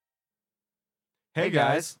Hey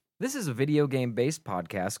guys! This is a video game-based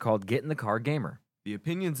podcast called Get in the Car Gamer. The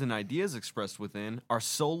opinions and ideas expressed within are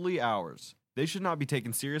solely ours. They should not be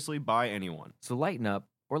taken seriously by anyone. So lighten up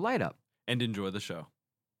or light up. And enjoy the show.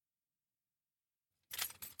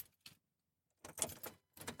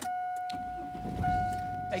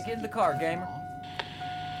 Hey, get in the car, gamer.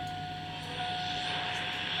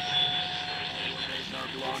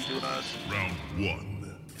 Round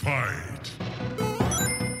one, fight!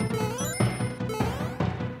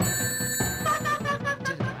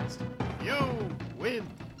 You win.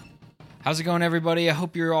 How's it going, everybody? I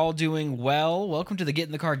hope you're all doing well. Welcome to the Get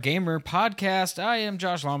in the Car Gamer podcast. I am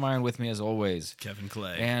Josh Longmire, and with me, as always, Kevin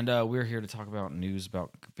Clay. and we're here to talk about news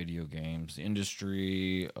about video games, the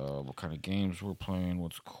industry, what kind of games we're playing,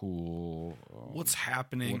 what's cool, What's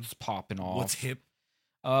happening? what's popping off, What's hip?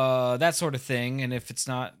 that sort of thing. And if it's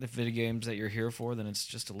not the video games that you're here for, then it's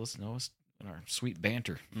just to listen to us and our sweet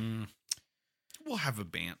banter. We'll have a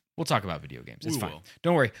bant. We'll talk about video games. It's We fine. will.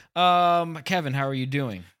 Don't worry. Kevin, how are you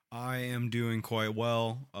doing? I am doing quite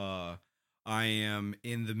well. I am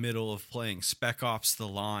in the middle of playing Spec Ops: The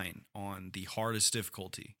Line on the hardest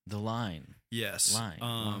difficulty. The line. Yes.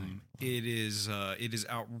 Line. It is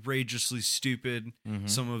outrageously stupid. Mhm.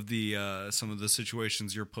 Some of the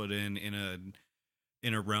situations you're put in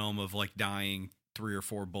a realm of like dying 3 or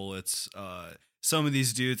 4 bullets. Some of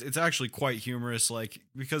these dudes, it's actually quite humorous, like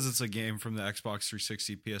because it's a game from the Xbox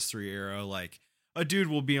 360 PS3 era, like a dude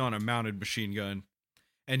will be on a mounted machine gun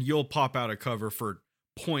and you'll pop out of cover for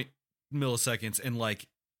 0.milliseconds and like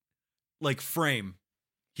frame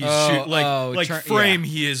he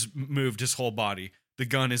has moved his whole body. The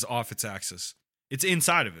gun is off its axis. It's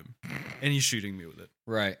inside of him and he's shooting me with it.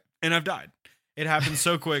 Right. And I've died. It happened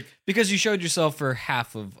so quick. Because you showed yourself for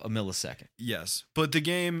half of a millisecond. Yes, but the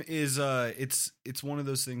game is it's one of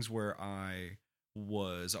those things where I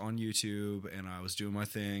was on YouTube and I was doing my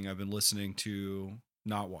thing. I've been listening to,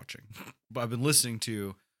 not watching, but I've been listening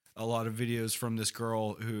to a lot of videos from this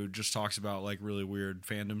girl who just talks about like really weird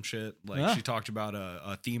fandom shit. Like she talked about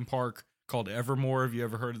a theme park called Evermore. Have you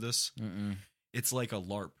ever heard of this? Mm-mm. It's like a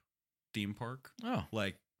LARP theme park. Oh.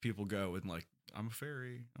 Like people go and like, I'm a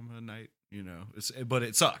fairy, I'm a knight, you know, but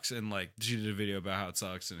it sucks. And like she did a video about how it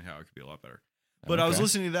sucks and how it could be a lot better. But I was Okay.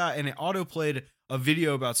 listening to that and it auto played a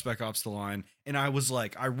video about Spec Ops: The Line. And I was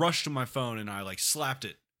like, I rushed to my phone and I like slapped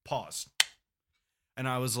it, paused. And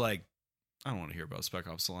I was like, I don't want to hear about Spec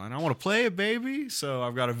Ops: The Line. I want to play it, baby. So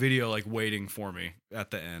I've got a video like waiting for me at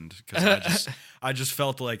the end because I just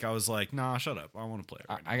felt like I was like, nah, shut up. I want to play it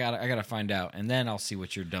right now. I gotta find out, and then I'll see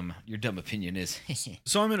what your dumb opinion is.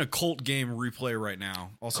 So I'm in a cult game replay right now.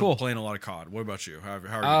 Also Cool. playing a lot of COD. What about you? How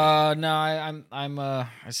are you? No,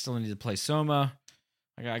 I still need to play Soma.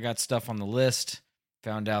 I got stuff on the list.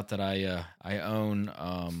 Found out that I own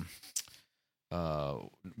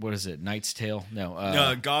what is it? Knight's Tale?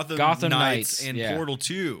 No, Gotham Knights and yeah. Portal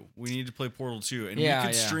 2. We need to play Portal 2, and Yeah, we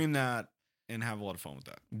could yeah. stream that and have a lot of fun with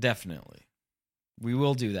that. Definitely. We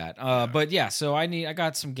will do that. But yeah, so I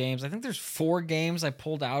got some games. I think there's 4 games I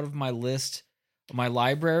pulled out of my list, my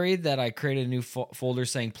library, that I created a new folder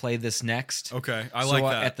saying "Play this next." Okay, I like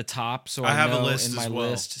that. At the top, so I have a know list in my as well.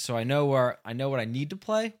 list, so I know what I need to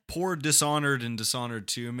play. Poor Dishonored and Dishonored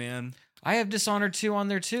 2, man. I have Dishonored 2 on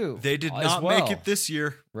there too. They did as not well. make it this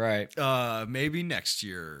year. Right. Maybe next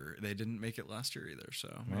year. They didn't make it last year either,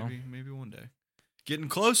 so Well. maybe one day. Getting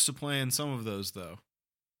close to playing some of those though.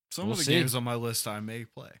 Some We'll of the see. games on my list I may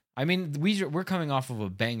play. I mean, we're coming off of a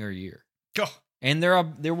banger year, Go. and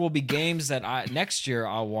there will be games that next year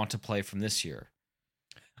I'll want to play from this year.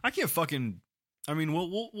 I can't fucking. I mean,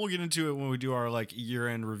 we'll get into it when we do our like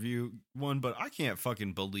year-end review one, but I can't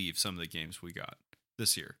fucking believe some of the games we got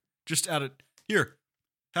this year. Just add it here,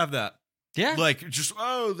 have that. Yeah. Like just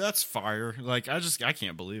that's fire. Like I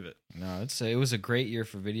can't believe it. No, it was a great year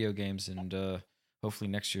for video games, and hopefully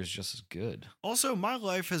next year is just as good. Also, my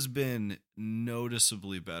life has been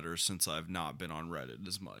noticeably better since I've not been on Reddit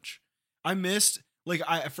as much. I missed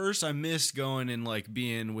at first I missed going and like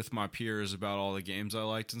being with my peers about all the games I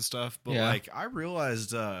liked and stuff, but Yeah. like I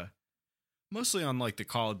realized mostly on like the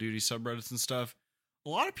Call of Duty subreddits and stuff, a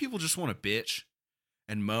lot of people just want to bitch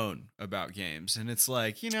and moan about games, and it's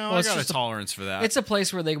like, Well, I it's got a just tolerance for that. It's a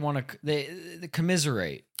place where they want to they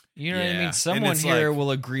commiserate. You know what I Yeah. mean? And Someone it's here like-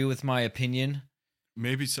 will agree with my opinion.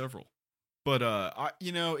 Maybe several, but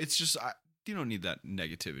it's just you don't need that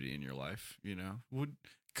negativity in your life. Would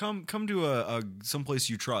come to a someplace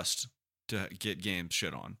you trust to get games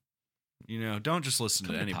shit on. Don't just listen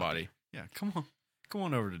Come to to anybody. Yeah, come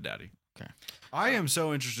on over to Daddy. Okay. I am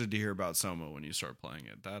so interested to hear about Soma when you start playing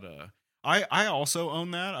it. That I also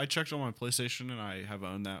own that. I checked on my PlayStation and I have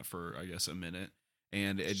owned that for I guess a minute.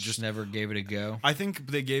 and it just never gave it a go. I think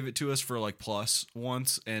they gave it to us for like Plus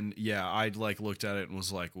once, and yeah, I like looked at it and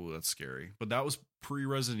was like, "Ooh, that's scary." But that was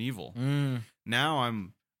pre-Resident Evil. Now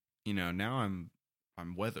I'm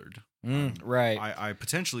weathered. Right. I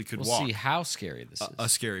potentially could we'll walk see how scary this is. a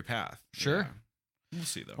scary path. Sure. Yeah. We'll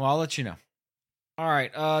see though. Well, I'll let you know. All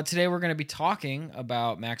right. Today we're going to be talking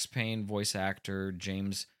about Max Payne voice actor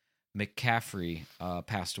James McCaffrey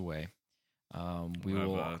passed away. We We'll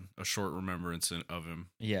will have a short remembrance of him.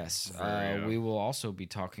 Yes. We will also be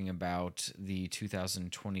talking about the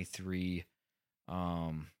 2023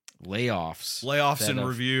 layoffs in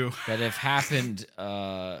review that have happened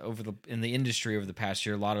in the industry over the past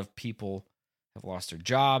year. A lot of people have lost their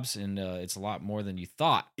jobs, and it's a lot more than you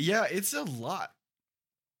thought. Yeah, it's a lot.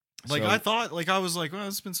 Like, So- I thought, like, I was like, well,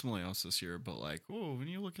 there's been some layoffs this year, but like, oh, when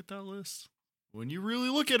you look at that list, when you really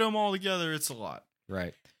look at them all together, it's a lot.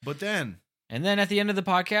 Right. But then, And then at the end of the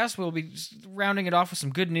podcast, we'll be rounding it off with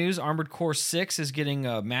some good news. Armored Core 6 is getting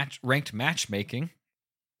ranked matchmaking,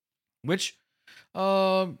 which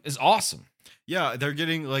is awesome. yeah, they're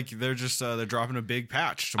getting like they're dropping a big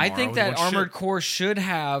patch tomorrow. I think with that a bunch of Armored shit. Core should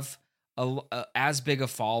have as big a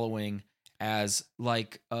following as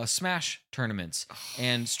like Smash tournaments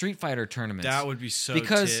and Street Fighter tournaments. That would be so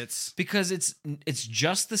tits. because it's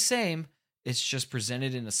just the same. It's just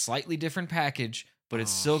presented in a slightly different package, but it's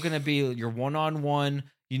still going to be your one-on-one,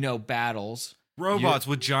 battles. Robots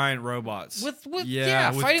with giant robots. With with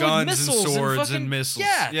fighting guns with missiles and swords fucking, and missiles.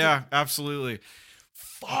 Yeah, Yeah, absolutely.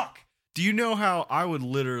 Fuck. Do you know how I would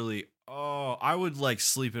literally I would like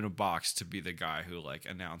sleep in a box to be the guy who like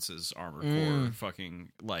announces Armored Core fucking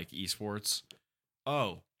like esports.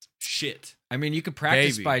 Oh, shit. I mean, you could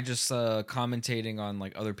practice Baby. by just commentating on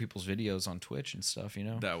like other people's videos on Twitch and stuff,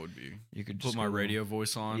 That would be. You could Put just my go- radio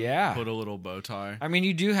voice on. Yeah. Put a little bow tie. I mean,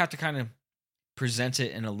 you do have to kind of present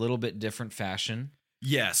it in a little bit different fashion.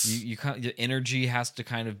 Yes. You the energy has to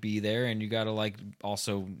kind of be there, and you got to like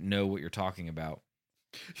also know what you're talking about.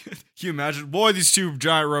 Can you imagine? Boy, these two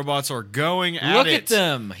giant robots are going at Look it. at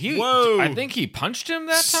them. Whoa. I think he punched him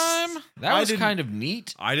that time. That I was didn't- kind of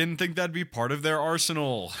neat. I didn't think that'd be part of their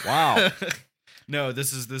arsenal. Wow. No,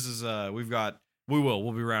 this is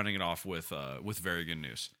we'll be rounding it off with very good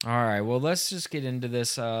news. All right. Well, let's just get into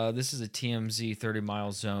this. This is a TMZ 30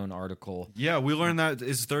 Mile Zone article. Yeah, we learned that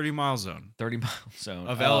it's 30 Mile Zone 30 Mile Zone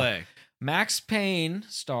of LA. Max Payne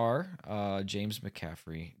star James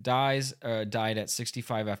McCaffrey died at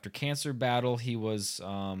 65 after cancer battle. He was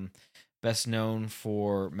best known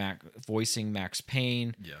for voicing Max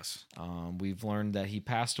Payne. Yes. We've learned that he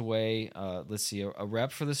passed away. Let's see. A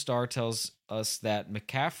rep for the star tells us that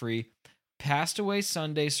McCaffrey passed away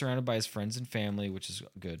Sunday, surrounded by his friends and family, which is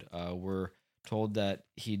good. We're told that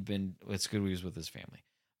it's good he was with his family.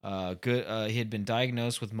 He had been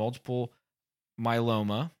diagnosed with multiple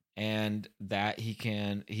myeloma, and that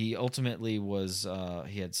he ultimately was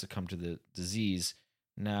he had succumbed to the disease.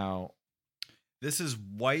 Now, This is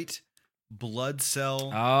white blood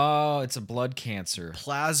cell it's a blood cancer.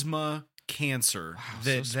 plasma cancer Wow,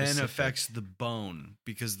 that so then specific. affects the bone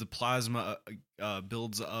because the plasma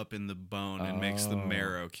builds up in the bone and makes the Oh.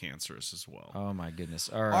 marrow cancerous as well. Oh my goodness!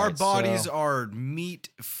 All right, Our bodies so- are meat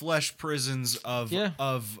flesh prisons of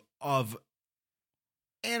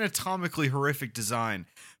anatomically horrific design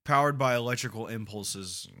powered by electrical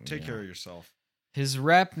impulses. Take care of yourself. His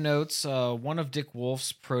rep notes one of Dick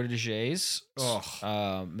Wolf's proteges, Ugh.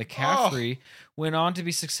 McCaffrey, went on to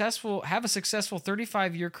have a successful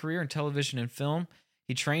 35-year career in television and film.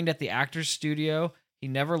 He trained at the Actors Studio. He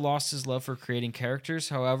never lost his love for creating characters.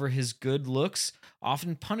 However, his good looks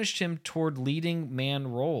often punished him toward leading man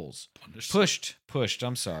roles. Pushed.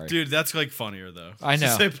 I'm sorry. Dude, that's like funnier though. I know.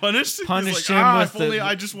 To say punished. He's Punished like, him with if only the-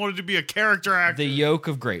 I just wanted to be a character actor. The yoke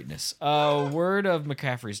of greatness. Word of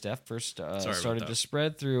McCaffrey's death first about started that. to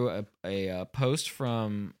spread through a post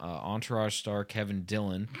from Entourage star Kevin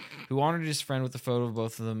Dillon, who honored his friend with a photo of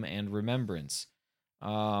both of them and remembrance.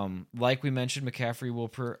 Like we mentioned, McCaffrey will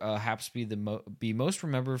perhaps be most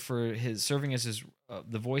remembered for his serving as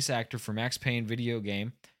the voice actor for Max Payne video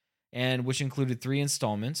game, and which included 3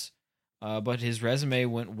 installments. But his resume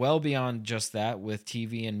went well beyond just that, with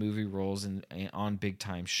TV and movie roles on big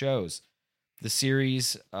time shows. The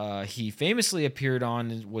series he famously appeared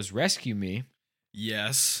on was Rescue Me,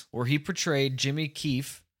 Yes. where he portrayed Jimmy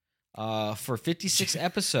Keefe for 56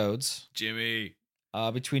 episodes Jimmy.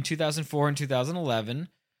 between 2004 and 2011.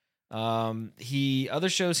 Other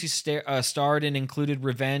shows he starred in included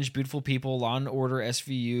Revenge, Beautiful People, Law and Order,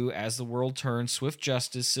 SVU, As the World Turns, Swift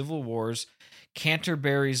Justice, Civil Wars,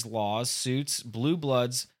 Canterbury's Laws, Suits, Blue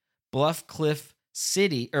Bloods, Bluff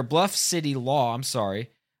City Law. I'm sorry.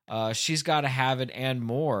 She's Gotta Have It, and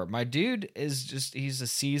more. My dude is he's a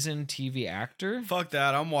seasoned TV actor. Fuck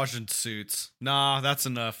that. I'm watching Suits. Nah, that's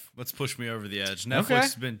enough. Let's push me over the edge. Netflix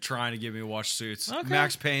has been trying to get me to watch Suits. Okay.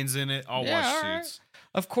 Max Payne's in it. I'll watch Suits. Right.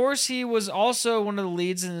 Of course, he was also one of the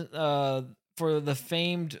leads in for the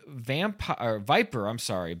famed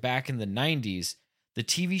Viper, back in the 90s. The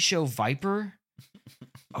TV show Viper.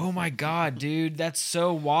 Oh my god, dude, that's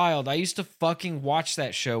so wild. I used to fucking watch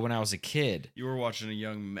that show when I was a kid. You were watching a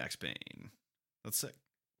young Max Payne. That's sick.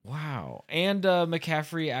 Wow. And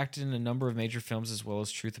McCaffrey acted in a number of major films as well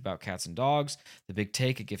as Truth About Cats and Dogs, The Big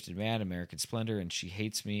Take, A Gifted Man, American Splendor, and She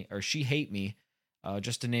Hate Me.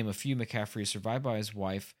 Just to name a few, McCaffrey is survived by his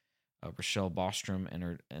wife, Rochelle Bostrom,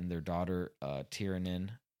 and their daughter,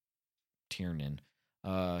 Tiernan.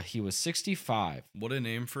 He was 65. What a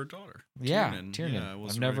name for a daughter. Yeah, Tiernan. Tiernan. Yeah, I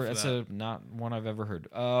was I've never. ready for That's that. not one I've ever heard.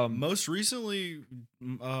 Most recently,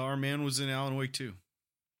 our man was in Alan Wake 2.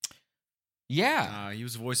 Yeah, He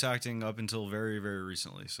was voice acting up until very, very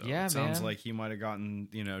recently. So Yeah, it sounds man. like he might have gotten,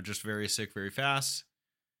 just very sick very fast.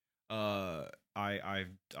 I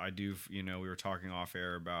do, we were talking off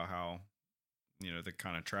air about how, the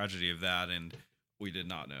kind of tragedy of that, and we did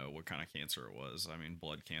not know what kind of cancer it was. I mean,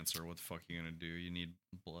 blood cancer. What the fuck are you gonna do? You need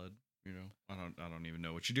blood. I don't even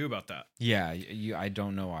know what you do about that. yeah. I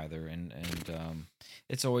don't know either, and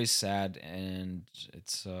it's always sad, and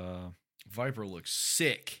it's Viper looks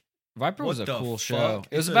sick. Viper was What a the cool fuck? show.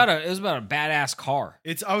 It was It's about a badass car.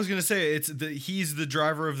 I was gonna say he's the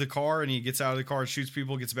driver of the car, and he gets out of the car and shoots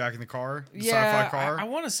people, gets back in the car. The sci-fi car. I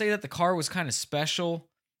want to say that the car was kind of special.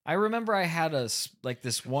 I remember I had this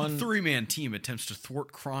one. A three-man team attempts to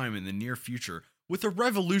thwart crime in the near future with a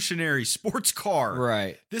revolutionary sports car.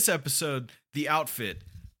 Right. This episode, the outfit,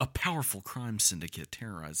 a powerful crime syndicate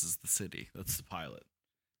terrorizes the city. That's the pilot.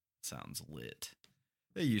 Sounds lit.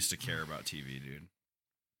 They used to care about TV, dude.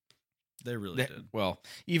 They really did. Well,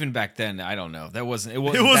 even back then, I don't know. It wasn't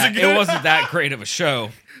that great of a show.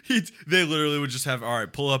 They literally would just have, all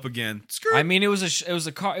right, pull up again. Skirt. I mean, it was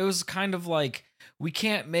a car. It was kind of like, we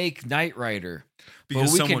can't make Knight Rider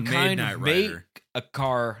because but we someone can made kind Knight of Rider. make a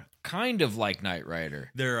car kind of like Knight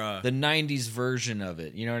Rider. They're the 90s version of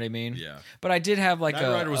it. You know what I mean? yeah. But I did have like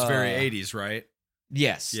Knight Rider was very 80s, right?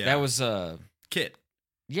 Yes, Yeah. that was Kit.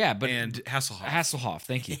 Yeah, but and Hasselhoff. Hasselhoff,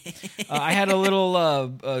 thank you. I had a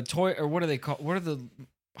little toy, or what are they called? What are the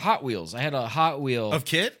Hot Wheels? I had a Hot Wheel Of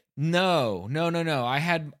Kit? No. I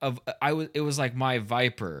had it was like my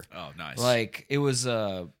Viper. Oh, nice. Like it was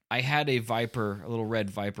I had a Viper, a little red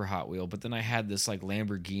Viper Hot Wheel, but then I had this like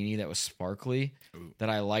Lamborghini that was sparkly that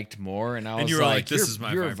I liked more, and you was were like, "This is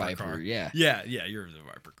my you're Viper a Viper, car." yeah." Yeah, you're the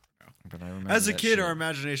Viper car now. But I remember As a that kid, shit. our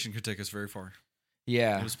imagination could take us very far.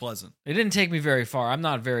 Yeah, It was pleasant. it didn't take me very far. I'm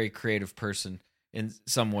not a very creative person in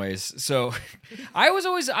some ways, so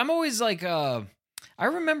I'm always like I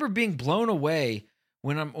remember being blown away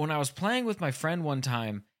when I was playing with my friend one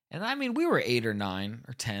time, and I mean we were 8 or 9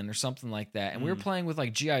 or 10 or something like that, and we were playing with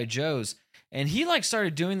like GI Joes, and he like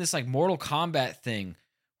started doing this like Mortal Kombat thing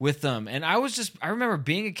with them, and I remember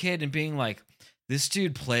being a kid and being like, this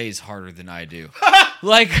dude plays harder than I do.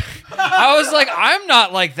 Like, I was like, I'm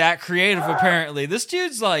not like that creative, apparently. This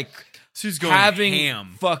dude's like Going having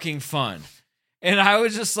ham. fucking fun. And I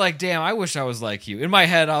was just like, damn, I wish I was like you. In my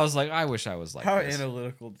head, I was like, I wish I was like this.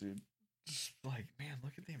 Analytical, dude. Just like, man,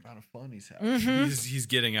 look at the amount of fun he's having. Mhm. He's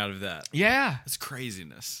getting out of that. Yeah. That's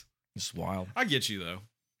craziness. It's wild. I get you, though.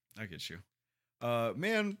 I get you.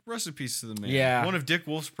 Man, rest in peace to the man. Yeah. One of Dick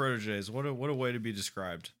Wolf's proteges. What a way to be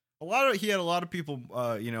described. He had a lot of people,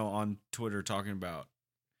 on Twitter talking about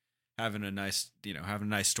having a nice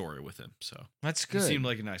story with him. So That's he good. seemed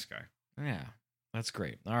like a nice guy. Yeah. That's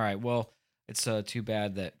great. All right. Well, it's too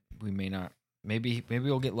bad that we may not. Maybe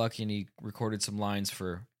we'll get lucky and he recorded some lines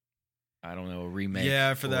for, I don't know, a remake.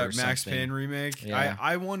 Yeah, for that or Max something. Payne remake. Yeah.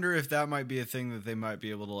 I wonder if that might be a thing that they might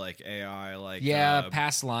be able to like AI like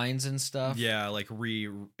past lines and stuff. yeah, like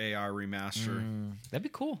AI remaster. That'd be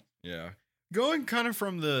cool. Yeah. Going kind of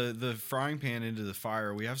from the frying pan into the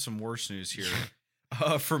fire, we have some worse news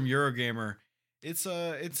here from Eurogamer. It's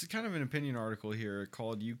kind of an opinion article here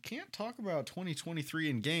called "You Can't Talk About 2023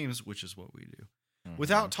 in Games," which is what we do,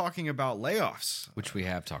 without talking about layoffs, Which we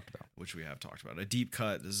have talked about. A deep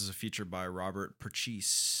cut. This is a feature by Robert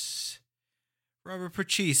Purchase.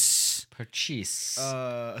 Purchase,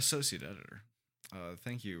 associate editor.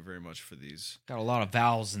 Thank you very much for these. Got a lot of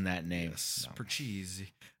vowels in that name. Yes, No. Purchase.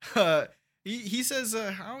 He says,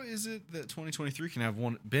 how is it that 2023 can have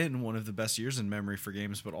been one of the best years in memory for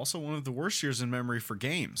games, but also one of the worst years in memory for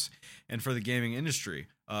games and for the gaming industry?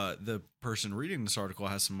 The person reading this article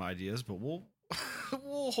has some ideas, but we'll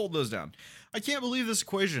we'll hold those down. I can't believe this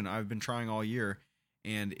equation. I've been trying all year,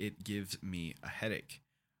 and it gives me a headache.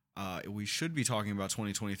 We should be talking about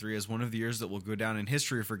 2023 as one of the years that will go down in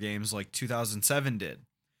history for games like 2007 did.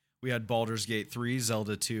 We had Baldur's Gate 3,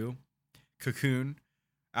 Zelda 2, Cocoon,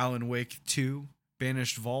 Alan Wake 2,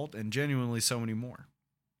 Banished Vault, and genuinely so many more.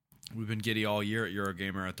 We've been giddy all year at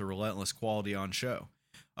Eurogamer at the relentless quality on show.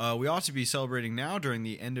 We ought to be celebrating now during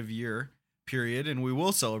the end of year period, and we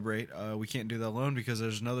will celebrate. We can't do that alone because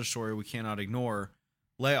there's another story we cannot ignore: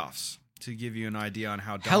 layoffs. To give you an idea on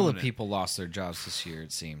how Hella dominant people lost their jobs this year,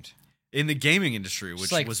 it seemed. in the gaming industry, which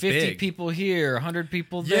It's like was 50 big. people here, 100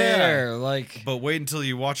 people Yeah. there. Like, But wait until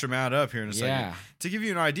you watch them add up here in a second. Yeah. To give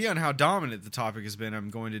you an idea on how dominant the topic has been, I'm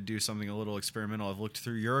going to do something a little experimental. I've looked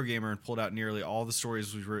through Eurogamer and pulled out nearly all the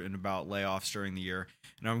stories we've written about layoffs during the year,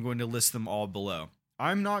 and I'm going to list them all below.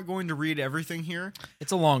 I'm not going to read everything here.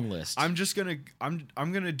 it's a long list. I'm just gonna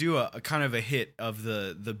do a kind of a hit of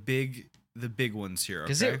the big ones here.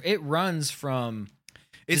 Because Okay? it runs from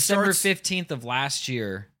It December starts- 15th of last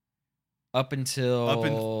year up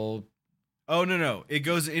until Oh no! It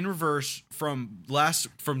goes in reverse from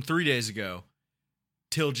 3 days ago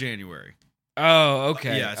till January. Oh,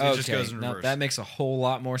 okay. Yeah, so it just goes in Now, reverse. that makes a whole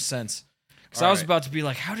lot more sense. Because All I was right. about to be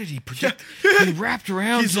like, how did he predict? He wrapped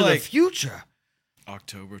around He's to like- the future.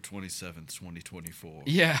 October 27th, 2024.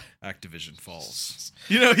 Yeah. Activision falls.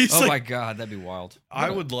 You know, he's Oh like, my God, that'd be wild. I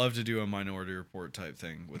would love to do a Minority Report type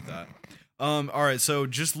thing with that. All right, so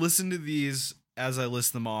just listen to these as I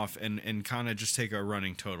list them off and kind of just take a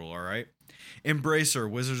running total, all right? Embracer,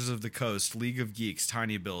 Wizards of the Coast, League of Geeks,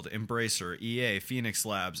 Tiny Build, Embracer, EA, Phoenix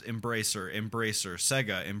Labs, Embracer,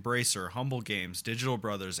 Sega, Embracer, Humble Games, Digital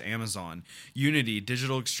Brothers, Amazon, Unity,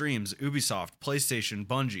 Digital Extremes, Ubisoft, PlayStation,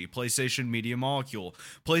 Bungie, PlayStation Media Molecule,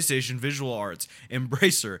 PlayStation Visual Arts,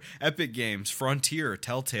 Embracer, Epic Games, Frontier,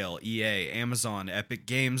 Telltale, EA, Amazon, Epic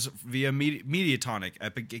Games via Mediatonic,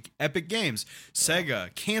 Epic Games,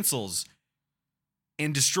 Sega, cancels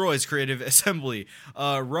and destroys Creative Assembly,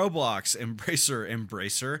 Roblox,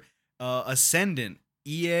 Embracer, Ascendant,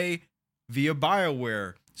 EA via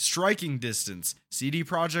BioWare, Striking Distance, CD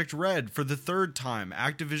Projekt Red for the third time,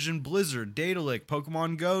 Activision Blizzard, Datalic,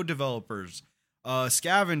 Pokemon Go developers,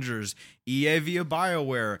 Scavengers, EA via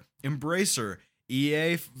BioWare, Embracer,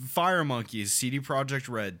 EA Fire Monkeys, CD Projekt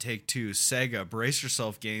Red, Take-Two, Sega, Brace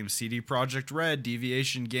Yourself Games, CD Projekt Red,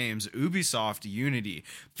 Deviation Games, Ubisoft, Unity,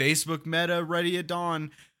 Facebook Meta, Ready at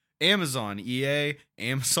Dawn, Amazon, EA,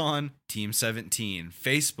 Amazon, Team 17,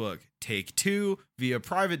 Facebook, Take-Two, via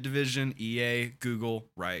Private Division, EA, Google,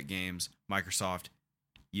 Riot Games, Microsoft,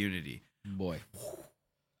 Unity. Boy.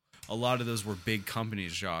 A lot of those were big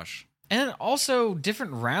companies, Josh. And also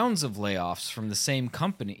different rounds of layoffs from the same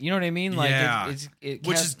company. You know what I mean? Like, Yeah. it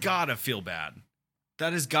Which has- has gotta feel bad.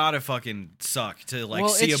 That has gotta fucking suck to like Well,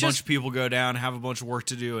 see a it's bunch just- of people go down, have a bunch of work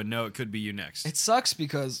to do, and know it could be you next. It sucks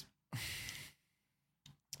because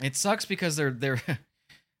they're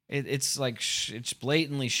it's like it's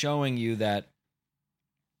blatantly showing you that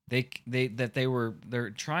they're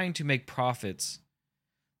trying to make profits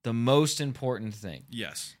the most important thing.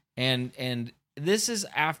 Yes. And this is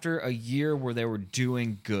after a year where they were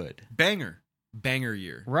doing good. Banger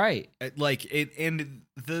year. Right. Like it, and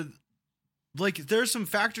the like. There's some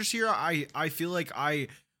factors here I feel like I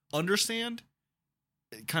understand,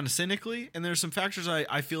 kind of cynically, and there's some factors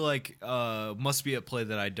I feel like must be at play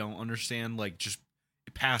that I don't understand, like just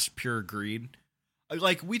past pure greed.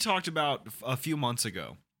 Like we talked about a few months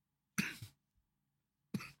ago.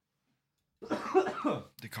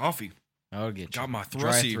 The coffee I'll get you. got my Dry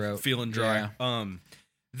thrusty throat. feeling dry.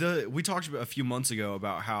 Yeah. We talked about a few months ago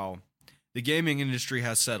about how the gaming industry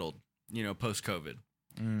has settled, post COVID.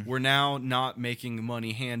 We're now not making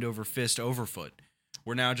money hand over fist over foot.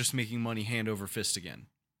 We're now just making money hand over fist again.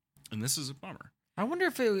 And this is a bummer. I wonder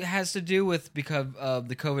if it has to do with because of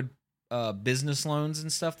the COVID business loans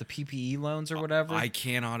and stuff, the PPE loans or whatever. I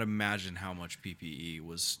cannot imagine how much PPE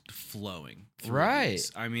was flowing through Right.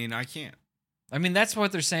 these. I mean, I can't. I mean, that's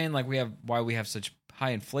what they're saying. Like why we have such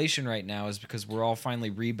high inflation right now is because we're all finally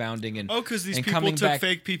rebounding and Oh, because these and people coming took back-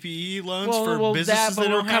 fake PPE loans for businesses that, but they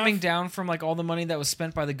we're don't coming have? down from like all the money that was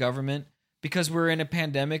spent by the government because we're in a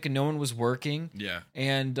pandemic and no one was working. Yeah.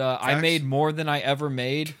 And I Facts. made more than I ever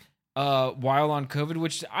made while on COVID,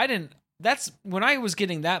 which I didn't. That's when I was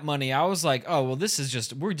getting that money. I was like, oh well,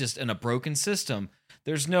 we're just in a broken system.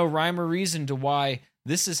 There's no rhyme or reason to why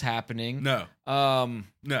this is happening. No. No.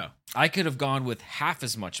 No. I could have gone with half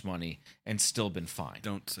as much money and still been fine.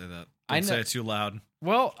 Don't say that. I Don't know. say it too loud.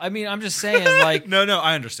 Well, I mean, I'm just saying, like, No,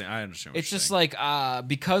 I understand. I understand. What it's you're just saying. like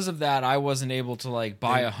because of that, I wasn't able to like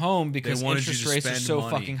buy a home because wanted you interest to rates are spend so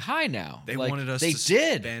money. fucking high now. They Like, wanted us they to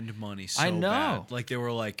did. spend money so I know. bad. Like they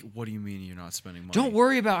were like, what do you mean you're not spending money? Don't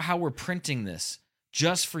worry about how we're printing this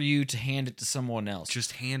just for you to hand it to someone else.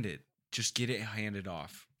 Just hand it. Just get it handed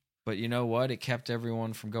off. But you know what? It kept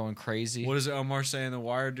everyone from going crazy. What does Omar say in The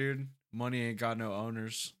Wire, dude? Money ain't got no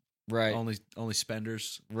owners. Right. Only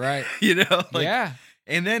spenders. Right. You know? Like, yeah.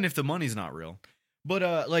 And then if the money's not real.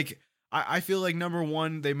 But like I feel like number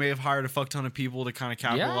one, they may have hired a fuck ton of people to kind of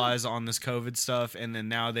capitalize on this COVID stuff, and then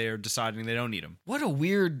now they are deciding they don't need them. What a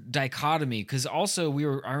weird dichotomy. Because also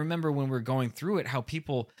I remember when we were going through it, how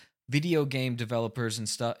video game developers and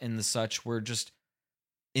stuff and the such were just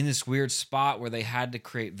in this weird spot where they had to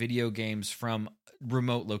create video games from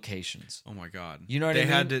remote locations. Oh my god. You know what I mean?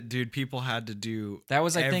 They had to, dude, people had to do That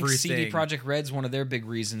was, I think, CD everything. Projekt Red's one of their big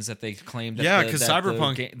reasons that they claimed that Yeah, 'cause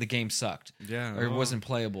Cyberpunk- the game sucked Yeah. or it wasn't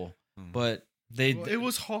playable. But they Well, it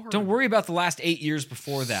was hard. don't worry about the last 8 years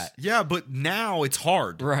before that. Yeah, but now it's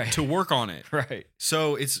hard Right. to work on it. Right.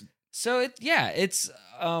 So it's So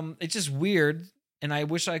it's just weird, and I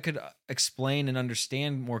wish I could explain and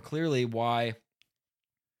understand more clearly why,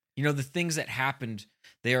 you know, the things that happened,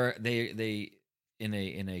 they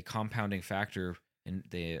in a compounding factor, and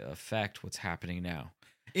they affect what's happening now.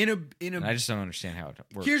 And I just don't understand how it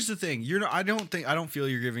works. Here's the thing. I don't feel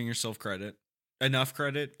you're giving yourself enough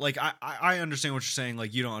credit. Like I understand what you're saying.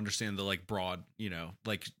 Like you don't understand the like broad, you know,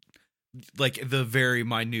 like the very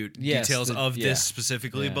minute details of this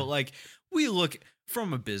specifically. Yeah. But like we look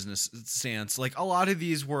from a business stance, like a lot of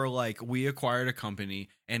these were like we acquired a company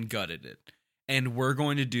and gutted it, and we're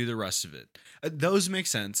going to do the rest of it. Those make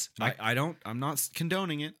sense. I'm not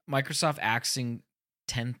condoning it. Microsoft axing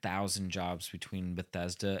 10,000 jobs between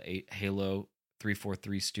Bethesda, Halo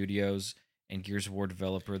 343 Studios, and Gears of War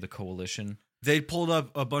developer, the Coalition. They pulled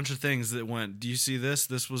up a bunch of things that went, do you see this?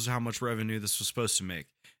 This was how much revenue this was supposed to make,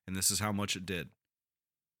 and this is how much it did.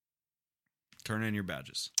 Turn in your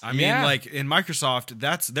badges. I mean, like in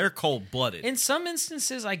Microsoft, they're cold-blooded. In some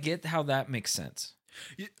instances, I get how that makes sense.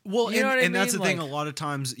 Well, You know what I and that's the mean? thing. A Like- lot of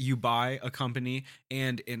times you buy a company,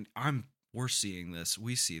 and we're seeing this.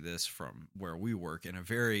 We see this from where we work in a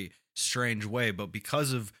very strange way, but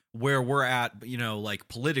because of where we're at, you know, like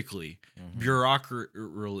politically,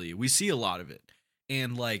 bureaucratically, we see a lot of it,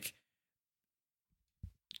 and like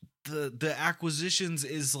the acquisitions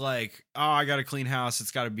is like, oh, I got a clean house.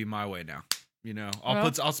 It's got to be my way now. You know,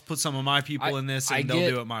 I'll put some of my people in this, and they'll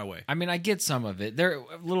do it my way. I mean, I get some of it. There,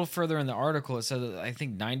 a little further in the article, it said that I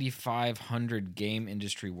think 9,500 game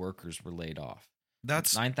industry workers were laid off.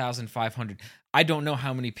 That's 9,500. I don't know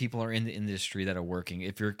how many people are in the industry that are working.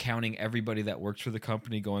 If you're counting everybody that works for the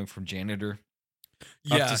company, going from janitor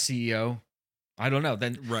up to CEO, I don't know.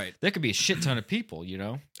 Then right. there could be a shit ton of people. You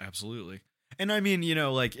know, Absolutely. And I mean, you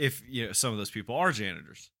know, like if you know some of those people are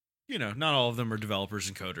janitors, you know, not all of them are developers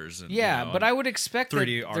and coders. And, yeah, you know, but I would expect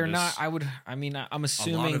 3D that they're not. artists. I'm a lot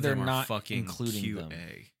assuming of they're them are not fucking including QA. them.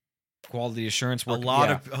 Quality assurance A work. lot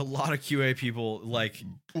yeah. of QA people like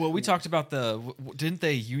Well, we talked about didn't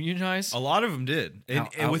they unionize? a lot of them did, and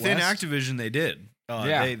Out within west? Activision they did.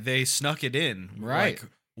 Yeah. they snuck it in Right.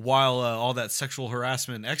 like, while all that sexual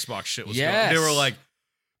harassment Xbox shit was Yes. going. They were like,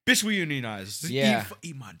 "Bitch, we unionized. Yeah.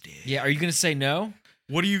 eat my dick." Yeah, are you gonna say no?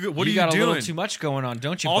 What are you you doing? got a little too much going on,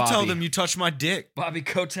 don't you? I'll Bobby? tell them you touched my dick. Bobby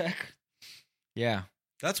Kotick. Yeah,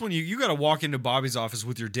 That's when you got to walk into Bobby's office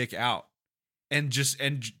with your dick out, and just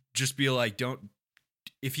be like, don't.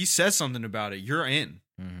 If he says something about it, you're in.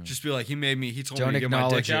 Mhm. Just be like, he told don't me to get my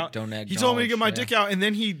acknowledge dick it. out. Don't acknowledge. He told me to get my yeah. dick out, and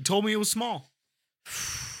then he told me it was small.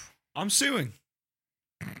 I'm suing.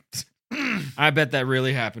 I bet that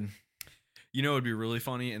really happened. You know, it'd be really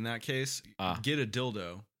funny in that case. Get a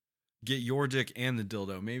dildo, get your dick and the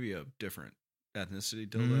dildo, maybe a different ethnicity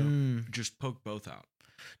dildo. Just poke both out.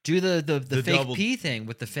 Do the The fake double- pee thing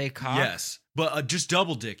with the fake cock. Yes, but just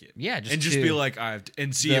double dick it. Yeah, and just two. be like,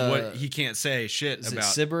 and see The- what he can't say shit Is about. it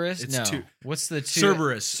Cerberus? It's No. two. What's the two?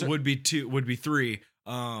 Cerberus would be two. Would be three.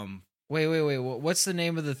 Wait. What's the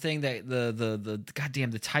name of the thing that the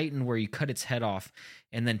goddamn the Titan where you cut its head off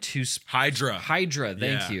and then two Hydra. Hydra.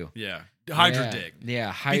 Thank you. Yeah, Hydra Yeah. dick.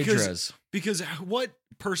 Yeah, Hydras. Because what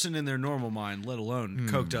person in their normal mind, let alone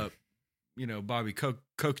coked up, you know, Bobby Coke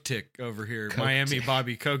Tick over here, Coke Miami Tick.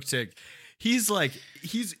 Bobby Coke Tick. He's like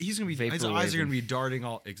he's gonna be his eyes are Vaporwaving. gonna be darting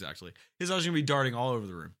all exactly. His eyes are gonna be darting all over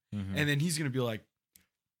the room, and then he's gonna be like,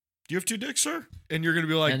 "Do you have two dicks, sir?" And you're gonna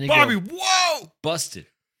be like, And you "Bobby, go, whoa, Busted.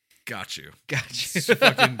 got you." Gotcha.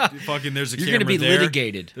 fucking. There's a You're camera gonna be there.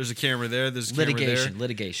 litigated. There's a camera there. There's a camera there.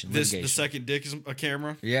 Litigation. The second dick is a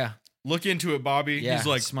camera. Yeah. Look into it, Bobby. Yeah, He's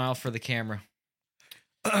like, smile for the camera.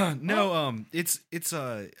 no, it's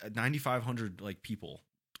 9,500 like people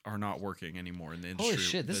are not working anymore in the industry. Holy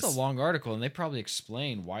shit, this is a long article, and they probably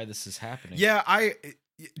explain why this is happening. Yeah,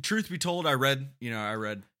 truth be told, I read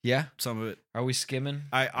Yeah? some of it. Are we skimming?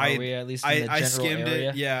 Are we at least in the general skimmed area?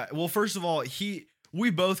 it. Yeah. Well, first of all, we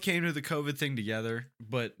both came to the COVID thing together,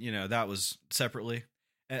 but that was separately.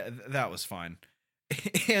 That was fine.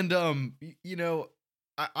 And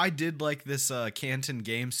I did like this Canton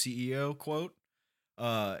Games CEO quote,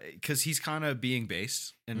 because he's kind of being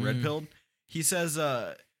based and red pilled. He says,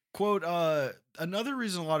 quote, another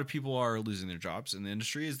reason a lot of people are losing their jobs in the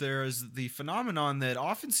industry is there is the phenomenon that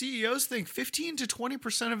often CEOs think 15 to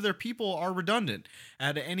 20% of their people are redundant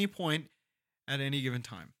at any point at any given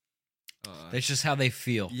time. That's just how they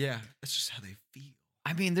feel. Yeah, that's just how they feel.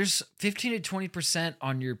 I mean, there's 15 to 20%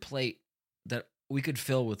 on your plate that we could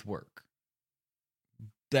fill with work.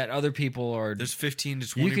 That other people are. There's 15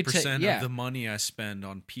 to You could 20% yeah. of the money I spend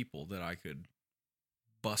on people that I could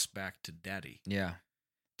bust back to daddy. Yeah.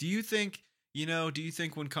 Do you think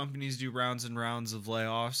when companies do rounds and rounds of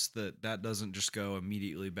layoffs that doesn't just go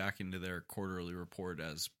immediately back into their quarterly report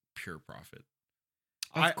as pure profit?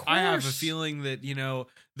 I have a feeling that,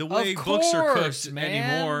 the way books are cooked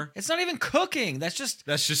anymore. It's not even cooking. That's just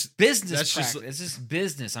business practice. It's just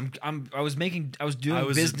business. I was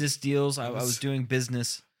doing business deals. I was doing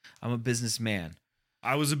business. I'm a businessman.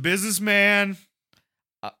 I was a businessman.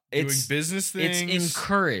 Doing It's business things. It's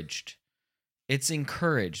encouraged. It's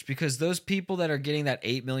encouraged because those people that are getting that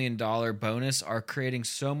 $8 million bonus are creating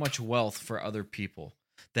so much wealth for other people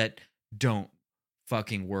that don't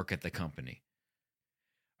fucking work at the company.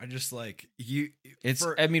 I just like you.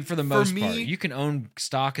 For the most part, you can own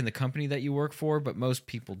stock in the company that you work for, but most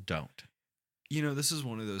people don't. This is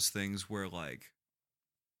one of those things where like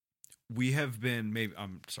we have been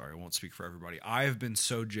I'm sorry, I won't speak for everybody. I have been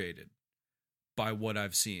so jaded by what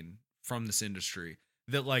I've seen from this industry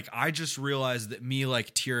that like I just realized that me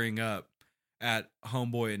like tearing up at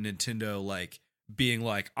Homeboy and Nintendo like being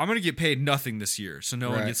like I'm going to get paid nothing this year so no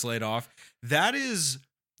one gets laid off.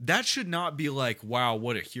 That should not be like, wow,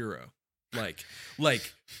 what a hero. Like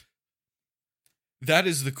that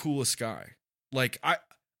is the coolest guy. Like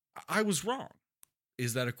I was wrong.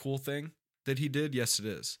 Is that a cool thing that he did? Yes, it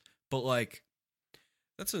is. But like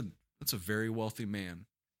that's a very wealthy man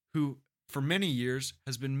who for many years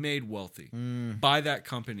has been made wealthy by that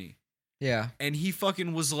company. Yeah. And he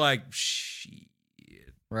fucking was like, shit.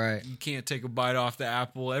 Right. You can't take a bite off the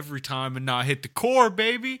apple every time and not hit the core,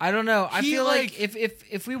 baby. I don't know. I feel like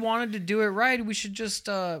if we wanted to do it right, we should just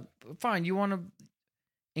fine. You want to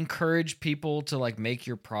encourage people to like make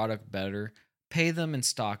your product better, pay them in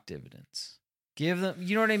stock dividends. Give them,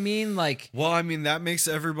 you know what I mean? Like, well, I mean that makes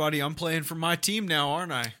everybody. I'm playing for my team now,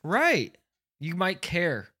 aren't I? Right. You might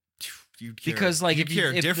care. You care. Because like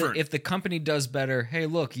if the company does better, hey,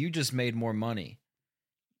 look, you just made more money.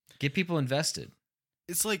 Get people invested.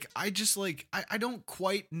 It's like I don't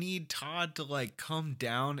quite need Todd to like come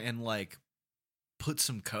down and like put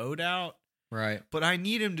some code out. Right. But I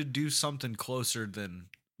need him to do something closer than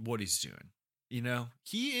what he's doing.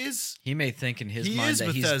 He may think in his mind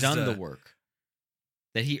that he's done the work.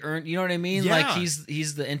 That he earned, you know what I mean? Yeah. Like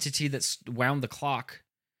he's the entity that's wound the clock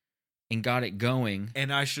and got it going.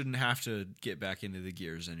 And I shouldn't have to get back into the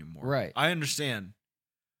gears anymore. Right. I understand.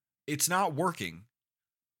 It's not working.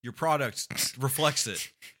 Your product reflects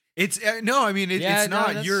it. It's it's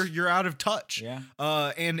not. You're out of touch. Yeah.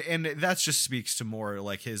 And that just speaks to more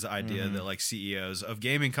like his idea that like CEOs of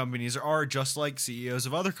gaming companies are just like CEOs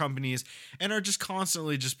of other companies and are just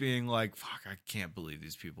constantly just being like, fuck, I can't believe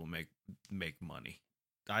these people make money.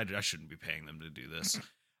 I shouldn't be paying them to do this.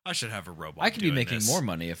 I should have a robot. I could be making this. more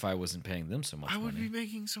money if I wasn't paying them so much money. I would be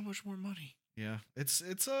making so much more money. Yeah. It's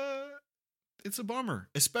a bummer,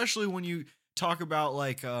 especially when you talk about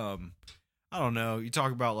like I don't know, you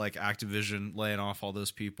talk about like Activision laying off all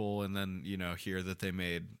those people and then hear that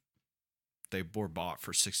they were bought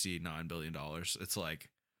for $69 billion. It's like,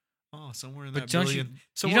 oh, somewhere in that billion,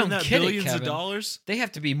 somewhere in that billions of dollars. They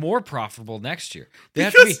have to be more profitable next year. They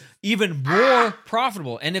have to be even more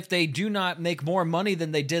profitable. And if they do not make more money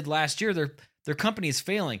than they did last year, their company is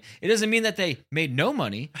failing. It doesn't mean that they made no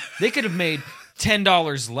money. They could have made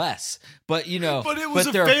 $10 less, but but it was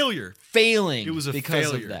a failure. Failing. It was a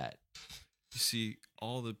because failure. of that. You see,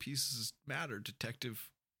 all the pieces matter, detective.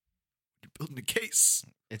 You're building a case.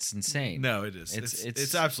 It's insane. No, it is.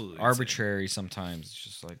 It's absolutely arbitrary. Insane. Sometimes it's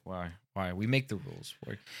just like why we make the rules.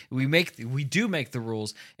 We do make the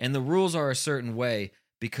rules, and the rules are a certain way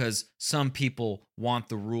because some people want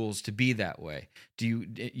the rules to be that way.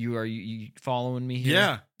 Are you following me here?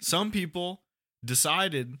 Yeah. Some people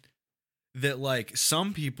decided that like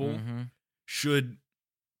some people Mm-hmm. should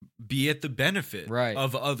be at the benefit Right.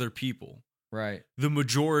 of other people. Right. The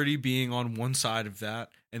majority being on one side of that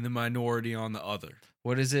and the minority on the other.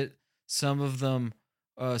 What is it? Some of them,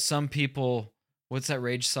 some people. What's that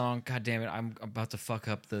Rage song? God damn it! I'm about to fuck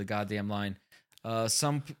up the goddamn line.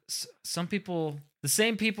 Some people, the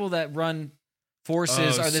same people that run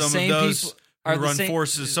forces are the some same of those people. who Are the run same,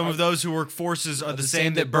 forces. Some of those who work forces are the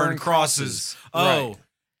same that burn burn crosses. Oh, Right.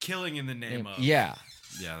 killing in the name of. Yeah.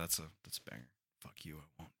 Yeah, that's a banger. Fuck you,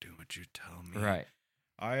 I won't do what you tell me. Right.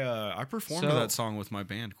 I performed So- that song with my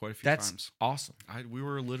band quite a few That's times. awesome. We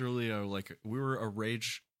were literally we were a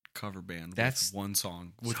Rage cover band That's with one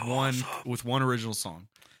song with so one awesome. with one original song.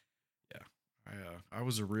 Yeah, I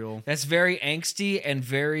was a real. That's very angsty and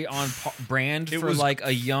very on brand It for was- like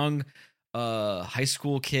a young high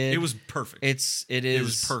school kid. It was perfect. It is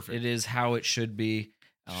was perfect. It is how it should be.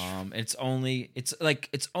 It's only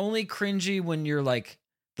cringy when you're like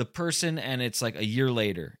the person and it's like a year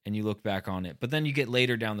later and you look back on it. But then you get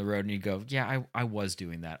later down the road and you go, yeah, I was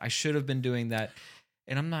doing that. I should have been doing that.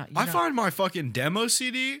 And I'm not. I find my fucking demo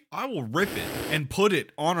CD. I will rip it and put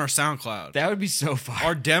it on our SoundCloud. that would be so far.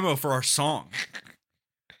 Our demo for our song.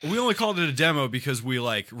 We only called it a demo because we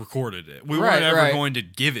like recorded it. We Right, weren't ever right. going to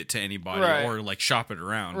give it to anybody Right. or like shop it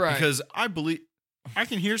around. Right. Because I believe I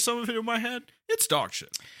can hear some of it in my head. It's dog shit.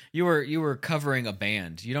 You were covering a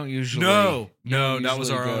band. You don't usually. No, you don't that was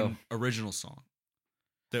usually our go- own original song.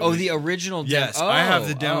 That Oh, we- the original. yes. Oh, I have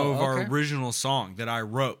the demo of our okay. original song that I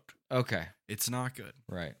wrote. Okay, It's not good.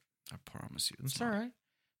 right. I promise you, It's not. all right.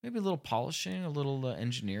 Maybe a little polishing, a little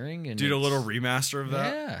engineering, and Dude, a little it's- remaster of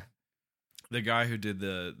that. Yeah. The guy who did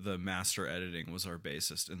the master editing was our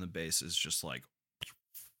bassist, and the bass is just like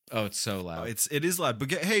Oh, it's so loud. it is loud. But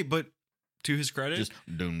but to his credit, Just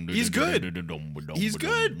he's good. He's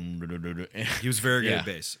good. He was very good Yeah. at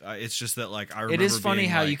bass. It's just that like I remember It is funny being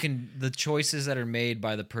how like- you can the choices that are made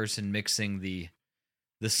by the person mixing the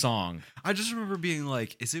song. I just remember being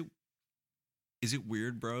like, is it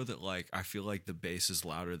weird, bro, that like I feel like the bass is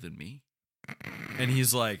louder than me? And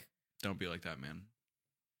he's like, don't be like that, man.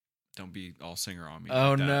 Don't be all singer on me.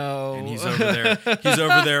 Oh like that." no! And he's over there. He's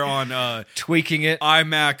over there on tweaking it.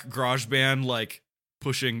 iMac GarageBand, like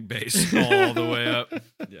pushing bass all the way up.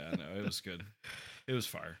 Yeah, no, it was good. It was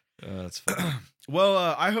fire. That's funny. Well,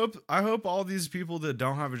 I hope all these people that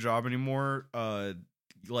don't have a job anymore,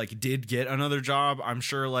 like did get another job. I'm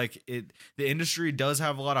sure like the industry does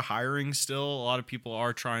have a lot of hiring still. A lot of people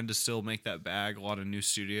are trying to still make that bag. A lot of new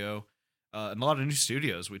studios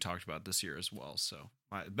we talked about this year as well. So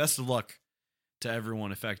best of luck to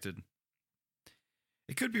everyone affected.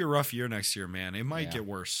 It could be a rough year next year, man. It might Yeah. get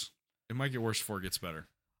worse. It might get worse before it gets better.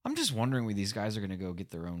 I'm just wondering when these guys are going to go get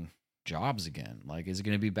their own jobs again. Like, is it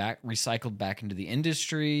going to be recycled back into the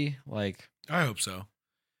industry? Like, I hope so.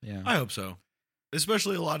 yeah. I hope so.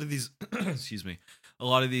 Especially a lot of these, excuse me, a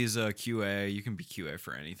lot of these QA. You can be QA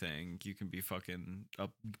for anything. You can be fucking a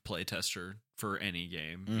play tester for any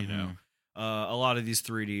game. You know, a lot of these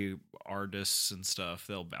 3D artists and stuff,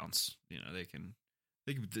 they'll bounce. You know, they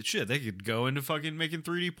could go into fucking making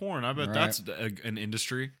 3D porn. I bet Right. that's an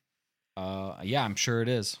industry. Yeah, I'm sure it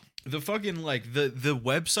is. The fucking like the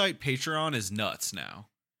website Patreon is nuts now.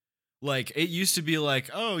 Like it used to be like,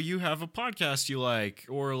 oh, you have a podcast you like,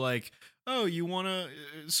 or like, oh, you want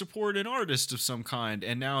to support an artist of some kind,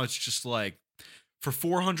 and now it's just like, for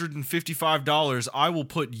 $455, I will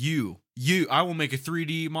put I will make a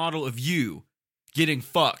 3D model of you getting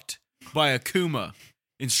fucked by Akuma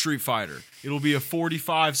in Street Fighter. It'll be a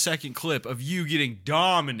 45-second clip of you getting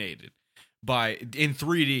dominated in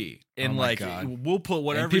 3D, and Oh my like God. we'll put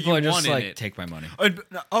whatever And people you are just want in like, it. take my money.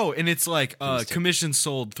 And it's like Please take- commission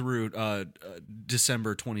sold through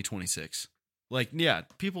December 2026. Like, yeah,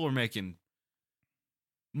 people are making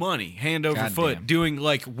money hand over God foot damn. doing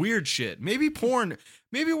like weird shit. Maybe porn.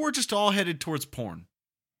 Maybe we're just all headed towards porn.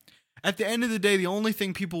 At the end of the day, the only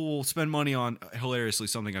thing people will spend money on, hilariously,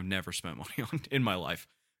 something I've never spent money on in my life,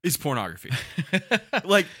 is pornography.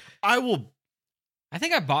 Like, I will. I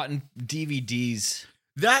think I bought in DVDs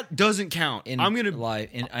That doesn't count. in I'm gonna live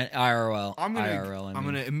in IRL. I'm gonna IRL, I'm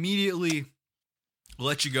gonna immediately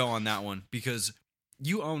let you go on that one because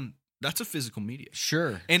you own that's a physical media.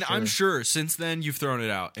 Sure. And I'm sure since then you've thrown it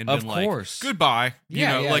out and Of been like, course. goodbye. Yeah,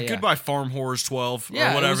 you know, yeah, like yeah. goodbye Farm Horrors 12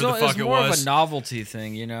 yeah, or whatever the fuck it was more was. of a novelty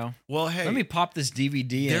thing, you know. Well, hey, Let me pop this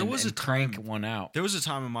DVD there in was and a crank time- one out. there was a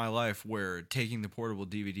time in my life where taking the portable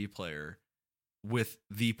DVD player with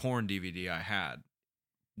the porn DVD I had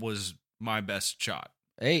was my best shot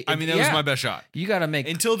Hey, I mean, that was my best shot. You got to make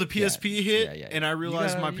Until the PSP hit, yeah. and I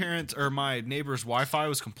realized my parents or my neighbor's Wi-Fi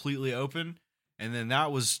was completely open, and then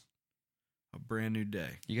that was a brand new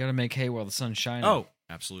day. You got to make hay while the sun's shining. Oh,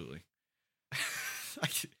 absolutely.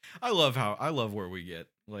 I love where we get.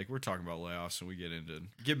 Like, we're talking about layoffs, and we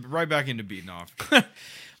get right back into beating off.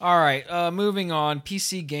 All right, moving on.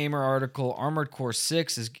 PC Gamer article: Armored Core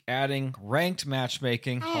 6 is adding ranked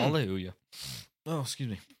matchmaking. Hallelujah. Oh, excuse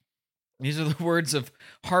me. These are the words of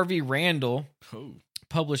Harvey Randall,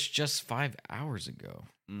 published just 5 hours ago.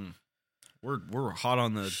 We're hot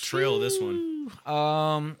on the trail of this one.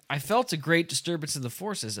 I felt a great disturbance in the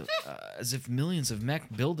force as if millions of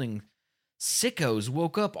mech building sickos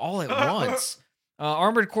woke up all at once.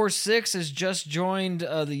 Armored Core 6 has just joined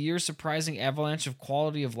the year's surprising avalanche of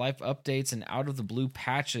quality of life updates and out of the blue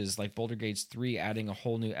patches like Boulder Gates 3 adding a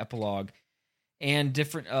whole new epilogue and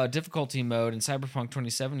different difficulty mode, and Cyberpunk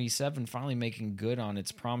 2077 finally making good on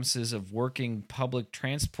its promises of working public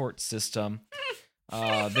transport system.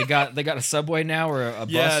 They got a subway now or a bus.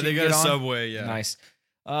 Yeah, they got a on? subway. Yeah, Nice.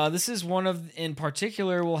 This is one of, in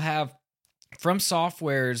particular, will have From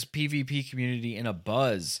Software's PvP community in a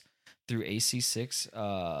buzz through AC6.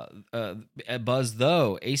 A buzz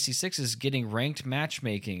though. AC6 is getting ranked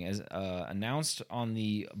matchmaking as announced on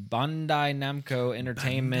the Bandai Namco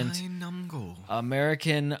Entertainment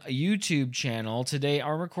American YouTube channel. Today,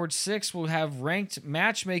 Armored Core 6 will have ranked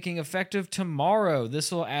matchmaking effective tomorrow.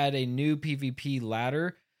 This will add a new PvP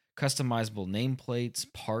ladder, customizable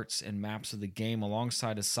nameplates, parts, and maps of the game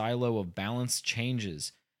alongside a silo of balance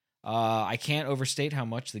changes. I can't overstate how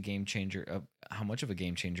much of a game changer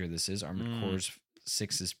this is. Armored Core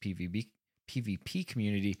 6's PvP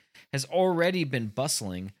community has already been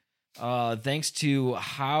bustling, thanks to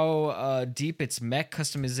how deep its mech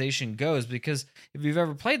customization goes. Because if you've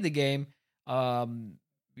ever played the game, I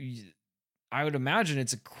would imagine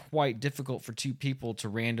it's quite difficult for two people to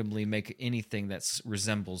randomly make anything that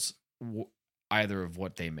resembles either of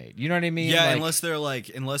what they made. You know what I mean? Yeah, unless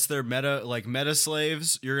they're meta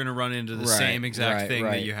slaves, you're gonna run into the same exact thing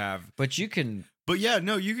that you have. But you can. But yeah,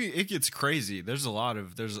 no, you can. It gets crazy. There's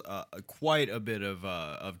quite a bit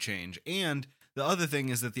of change. And the other thing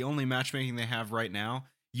is that the only matchmaking they have right now,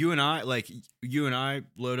 you and I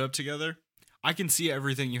load up together. I can see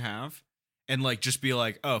everything you have, and like just be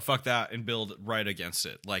like, oh fuck that, and build right against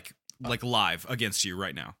it, like live against you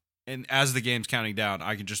right now. And as the game's counting down,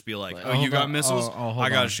 I can just be like, "Oh, you got missiles? I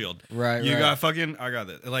got a shield. Right, you got fucking, I got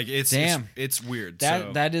it." Like it's weird.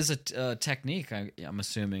 That is a technique. I'm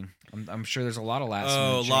assuming. I'm sure there's a lot of last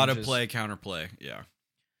minute changes. A lot of counterplay. Yeah.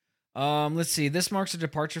 Let's see. This marks a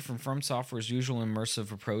departure from Software's usual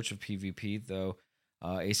immersive approach of PvP, though.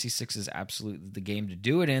 AC6 is absolutely the game to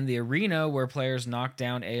do it in. The arena, where players knock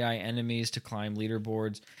down AI enemies to climb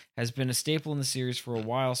leaderboards, has been a staple in the series for a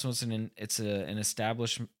while. So it's an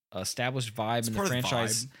established vibe in the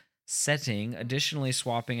franchise setting. Additionally,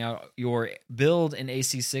 swapping out your build in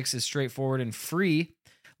AC6 is straightforward and free,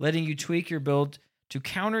 letting you tweak your build to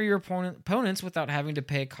counter your opponents without having to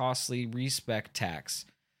pay a costly respec tax.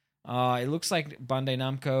 It looks like Bandai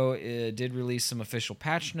Namco did release some official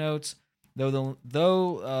patch notes, though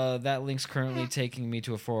that link's currently taking me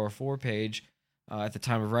to a 404 page. At the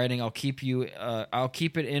time of writing, I'll keep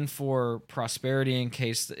it in for prosperity in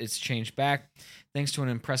case it's changed back, thanks to an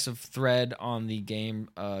impressive thread on the game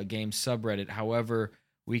subreddit. However,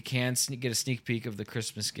 we can get a sneak peek of the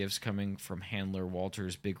Christmas gifts coming from handler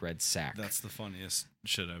Walter's Big Red Sack. That's the funniest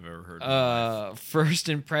shit I've ever heard. First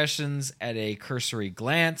impressions at a cursory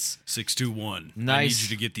glance. 621. Nice. I need you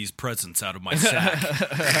to get these presents out of my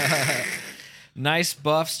sack. Nice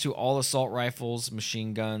buffs to all assault rifles,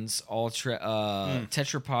 machine guns, all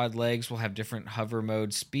tetrapod legs will have different hover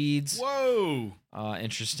mode speeds. Whoa!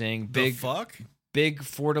 Interesting. Big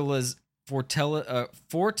Fortaleza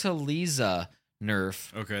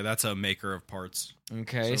nerf. Okay, that's a maker of parts.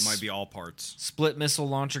 Okay. So it might be all parts. Split missile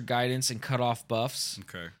launcher guidance and cutoff buffs.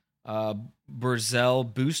 Okay.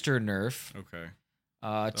 Berzel booster nerf. Okay.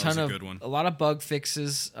 Good one. A lot of bug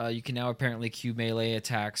fixes. You can now apparently queue melee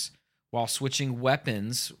attacks while switching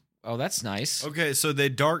weapons. Oh, that's nice. Okay, so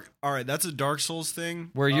all right, that's a Dark Souls thing.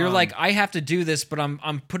 Where you're like, I have to do this, but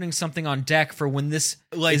I'm putting something on deck for when this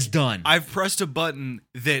is done. I've pressed a button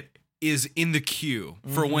that is in the queue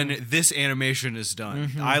for when this animation is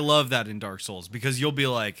done. I love that in Dark Souls because you'll be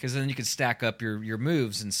like... Because then you can stack up your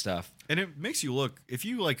moves and stuff. And it makes you look... If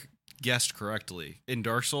you guessed correctly in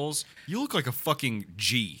Dark Souls, you look like a fucking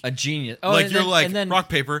G. A genius. Oh, and then rock,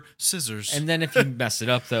 paper, scissors. And then if you mess it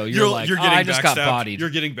up, though, you're like, getting I just got backstabbed. bodied. You're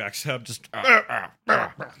getting backstabbed. Just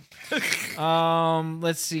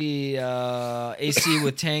Let's see. AC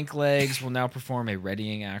with tank legs will now perform a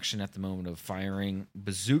readying action at the moment of firing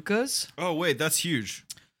bazookas. Oh wait, that's huge.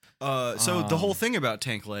 So the whole thing about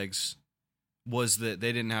tank legs was that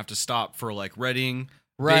they didn't have to stop for like readying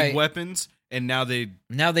big weapons, and now they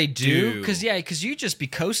do because you just be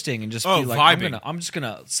coasting and just be like, vibing. I'm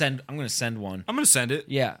gonna send one. I'm gonna send it.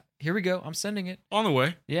 Yeah, here we go. I'm sending it on the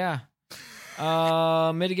way. Yeah.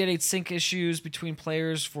 Mitigate sync issues between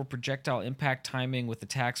players for projectile impact timing with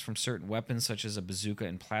attacks from certain weapons such as a bazooka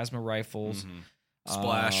and plasma rifles.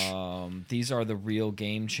 Splash. These are the real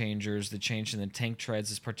game changers. The change in the tank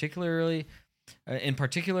treads is in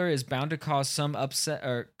particular is bound to cause some upset,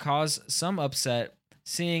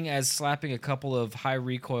 seeing as slapping a couple of high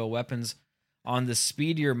recoil weapons on the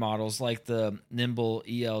speedier models like the Nimble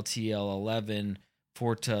ELTL-11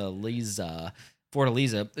 Fortaleza,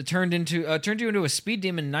 it turned you into a speed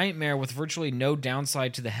demon nightmare with virtually no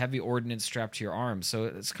downside to the heavy ordnance strapped to your arms. So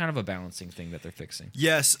it's kind of a balancing thing that they're fixing.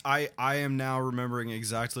 Yes, I am now remembering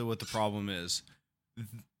exactly what the problem is.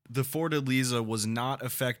 The Fortaleza was not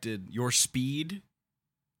affected. Your speed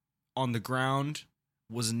on the ground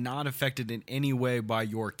was not affected in any way by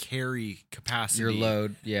your carry capacity. Your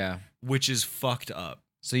load, yeah. Which is fucked up.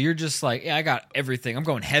 So you're just like, yeah, I got everything. I'm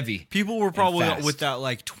going heavy. People were probably with that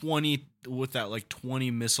like 20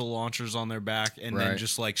 missile launchers on their back and then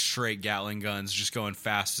just like straight Gatling guns just going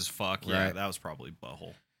fast as fuck. Yeah, that was probably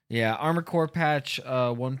butthole. Yeah, Armored Core patch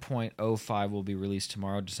 1.05 will be released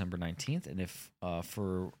tomorrow, December 19th. And if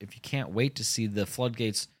you can't wait to see the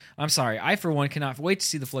floodgates, I'm sorry, I for one cannot wait to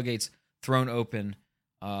see the floodgates thrown open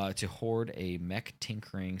to hoard a mech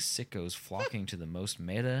tinkering sickos flocking to the most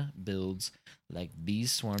meta builds like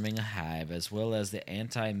bees swarming a hive, as well as the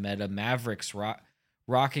anti-meta Mavericks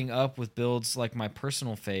rocking up with builds like my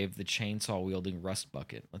personal fave, the chainsaw-wielding Rust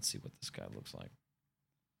Bucket. Let's see what this guy looks like.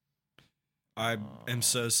 I am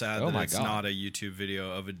so sad that it's not a YouTube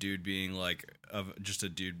video of a dude being like, of just a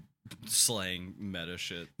dude slaying meta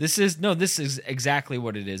shit. This is exactly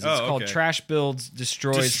what it is. It's called Trash Builds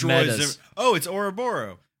Destroys Metas. It's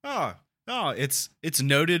Ouroboros. It's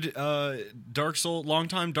noted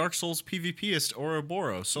longtime Dark Souls PvPist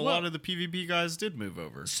Ouroboros. So a lot of the PvP guys did move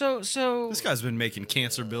over. So this guy's been making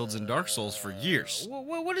cancer builds in Dark Souls for years.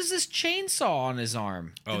 What is this chainsaw on his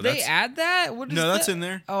arm? Did they add that? That's in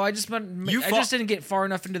there. Oh, I just didn't get far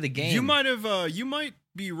enough into the game. You might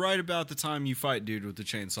be right about the time you fight dude with the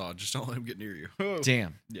chainsaw. Just don't let him get near you.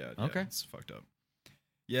 Damn. Yeah. Okay. It's fucked up.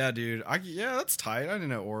 Yeah, dude. That's tight. I didn't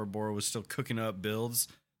know Ouroboros was still cooking up builds.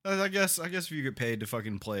 I guess if you get paid to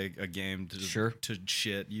fucking play a game to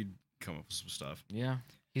shit, you'd come up with some stuff. Yeah.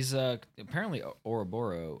 He's apparently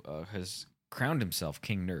Ouroboros has crowned himself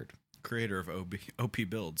King Nerd. Creator of OP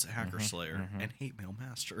Builds, Hacker Slayer, and Hate Mail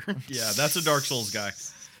Master. Yeah, that's a Dark Souls guy.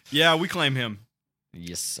 Yeah, we claim him.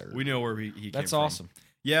 Yes, sir. We know where he came from. That's awesome.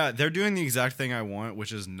 Yeah, they're doing the exact thing I want,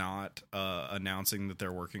 which is not announcing that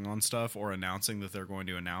they're working on stuff or announcing that they're going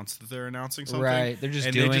to announce that they're announcing something. Right, they're just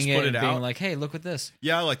doing it and being like, hey, look at this.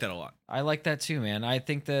 Yeah, I like that a lot. I like that too, man. I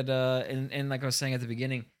think that, and like I was saying at the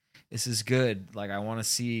beginning, this is good. Like, I want to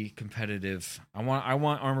see competitive. I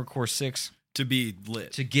want Armored Core 6 to be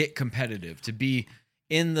lit, to get competitive, to be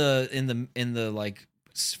in the like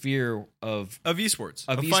sphere of esports,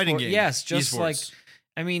 of fighting games. Yes, just esports. Like,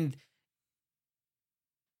 I mean,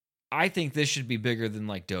 I think this should be bigger than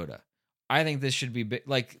like Dota. I think this should be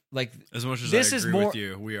like as much as this I agree is more, with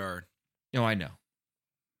you. We are. No, I know.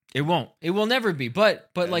 It won't. It will never be. But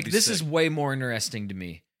like this sick. Is way more interesting to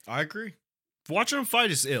me. I agree. Watching them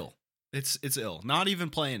fight is ill. It's ill. Not even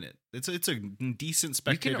playing it. It's a decent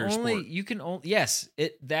spectator sport. You can only yes.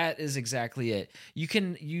 That is exactly it. You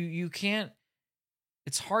can't.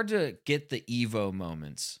 It's hard to get the Evo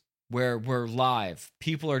moments where we're live.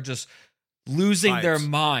 People are just losing their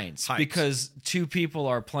minds because two people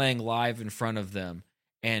are playing live in front of them,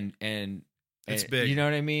 and it's big. You know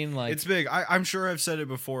what I mean? Like, it's big. I'm sure I've said it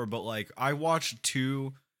before, but like I watched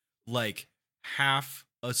two like half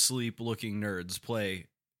asleep looking nerds play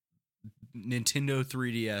Nintendo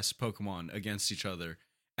 3DS Pokemon against each other,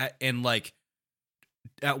 and like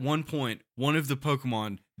at one point, one of the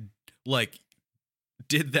Pokemon like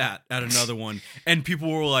did that at another one, and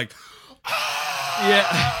people were like,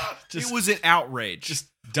 yeah. It was an outrage. Just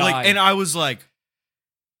died. Like, and I was like,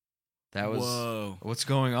 that was whoa, what's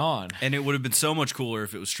going on? And it would have been so much cooler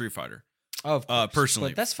if it was Street Fighter. Oh, of course.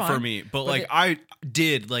 Personally, but that's fine for me. But like, I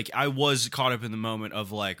was caught up in the moment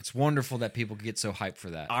of like, it's wonderful that people get so hyped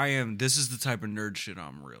for that. This is the type of nerd shit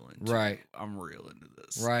I'm real into. Right. I'm real into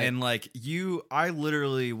this. Right. And like I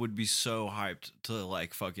literally would be so hyped to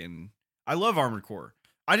like fucking, I love Armored Core.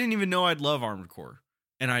 I didn't even know I'd love Armored Core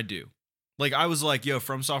And I do. Like, I was like, yo,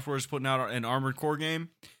 From Software is putting out an Armored Core game.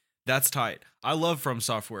 That's tight. I love From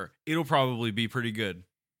Software. It'll probably be pretty good.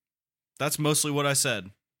 That's mostly what I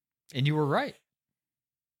said. And you were right.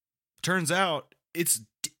 Turns out it's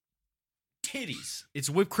titties. It's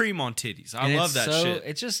whipped cream on titties. I And love that shit.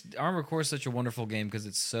 It's just Armored Core is such a wonderful game because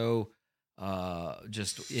it's so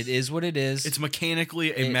it is what it is. It's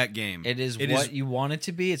mechanically a mech game. It is what you want it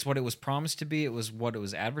to be. It's what it was promised to be. It was what it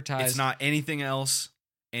was advertised. It's not anything else,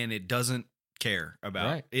 and it doesn't care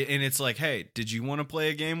about it. And it's like, hey, did you want to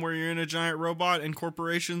play a game where you're in a giant robot and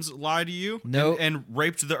corporations lie to you? No. And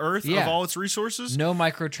raped the earth of all its resources? No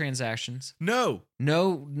microtransactions. No.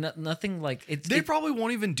 Nothing like it. They probably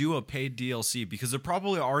won't even do a paid DLC because they're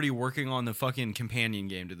probably already working on the fucking companion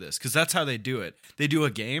game to this, because that's how they do it. They do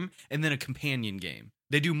a game and then a companion game.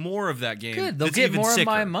 They do more of that game. Good. They'll That's get even more sicker. of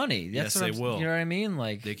my money. That's Yes, what they will. You know what I mean?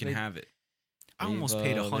 Like They can have it. I almost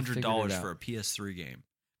paid $100 for a PS3 game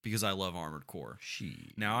because I love Armored Core.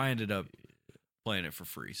 Now I ended up playing it for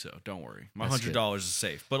free, so don't worry. My $100 is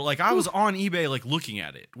safe. But like, I was on eBay like looking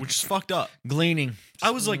at it, which is fucked up. Gleaning. I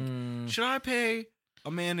was like, should I pay a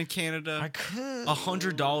man in Canada I could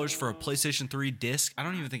 $100 for a PlayStation 3 disc? I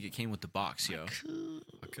don't even think it came with the box, yo.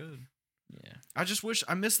 I could. Yeah. I just wish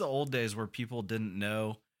I miss the old days where people didn't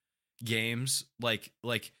know games like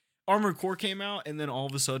Armored Core came out, and then all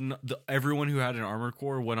of a sudden, everyone who had an Armored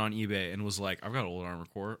Core went on eBay and was like, "I've got an old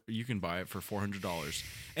Armored Core. You can buy it for $400."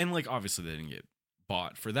 And like, obviously, they didn't get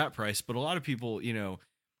bought for that price, but a lot of people,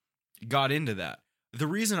 got into that. The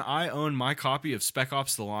reason I own my copy of Spec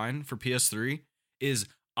Ops: The Line for PS3 is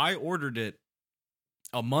I ordered it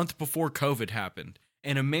a month before COVID happened,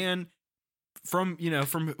 and a man from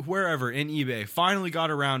wherever in eBay finally got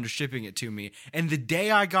around to shipping it to me, and the day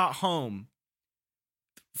I got home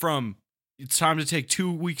from it's time to take 2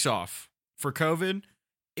 weeks off for COVID,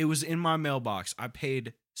 it was in my mailbox. I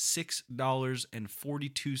paid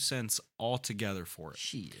 $6.42 altogether for it.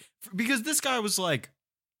 Shit. Because this guy was like,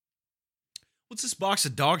 what's this box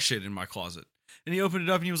of dog shit in my closet? And he opened it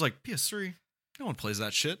up and he was like, PS3, no one plays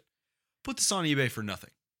that shit. Put this on eBay for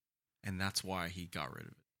nothing. And that's why he got rid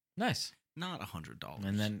of it. Nice. Not $100.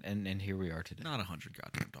 And then and here we are today. Not $100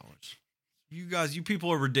 goddamn dollars. You guys, you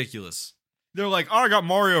people are ridiculous. They're like, oh, I got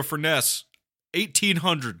Mario for NES,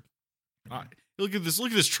 $1,800. Look at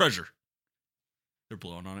this treasure. They're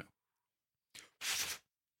blowing on it.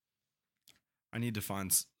 I need to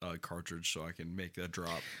find a cartridge so I can make that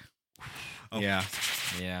drop. Oh, Yeah.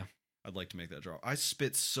 I'd like to make that drop. I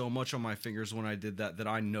spit so much on my fingers when I did that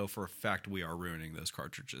I know for a fact we are ruining those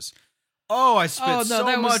cartridges. Oh, I spit much on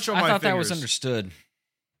my fingers. I thought that was understood.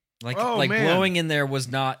 Like Man. blowing in there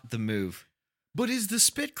was not the move. But is the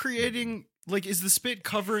spit creating... Like, is the spit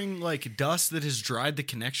covering like dust that has dried the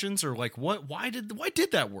connections, or like what? Why did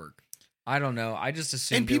that work? I don't know. I just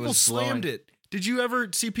assumed And people it was slammed blowing. it. Did you ever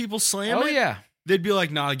see people slam it? Oh yeah. They'd be like,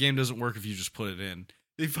 "Nah, the game doesn't work if you just put it in."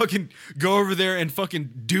 They fucking go over there and fucking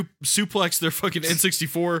suplex their fucking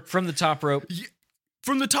N64 From the top rope.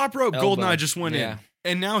 from the top rope. Elbow. GoldenEye just went Yeah. in,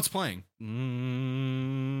 and now it's playing.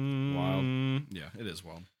 Wild. Yeah, it is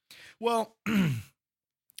wild. Well,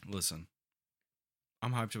 listen,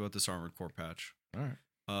 I'm hyped about this Armored Core patch. All right.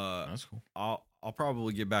 That's cool. I'll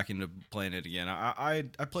probably get back into playing it again. I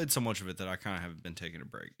played so much of it that I kind of have been taking a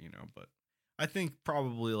break, but I think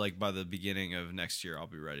probably like by the beginning of next year I'll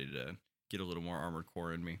be ready to get a little more Armored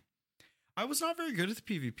Core in me. I was not very good at the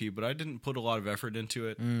PvP, but I didn't put a lot of effort into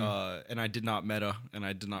it, and I did not meta, and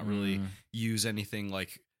I did not really use anything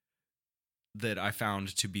like that I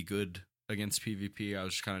found to be good against PvP. I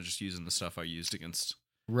was kind of just using the stuff I used against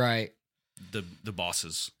Right. the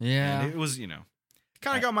bosses. Yeah. And it was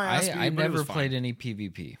kind of got my ass beat. I but it was never fine. played any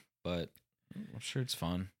PvP, but I'm sure it's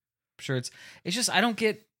fun. I'm sure it's just I don't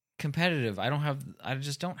get competitive. I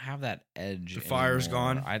just don't have that edge. The fire's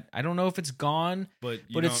anymore. gone? I don't know if it's gone, but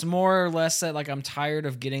it's more or less that like I'm tired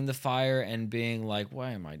of getting the fire and being like,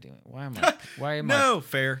 why am I doing? Why am I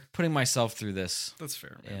fair. putting myself through this? That's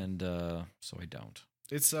fair, man. And so I don't.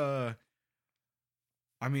 It's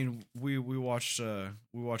I mean, we watched a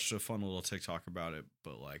fun little TikTok about it,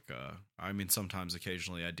 but like I mean, sometimes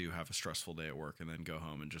occasionally I do have a stressful day at work and then go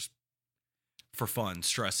home and just for fun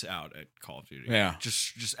stress out at Call of Duty. Yeah.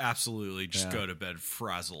 Just absolutely go to bed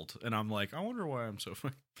frazzled, and I'm like, I wonder why I'm so I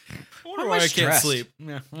wonder How why am I I can't stressed? sleep.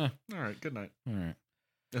 Yeah. Yeah. All right, good night. All right.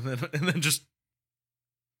 And then just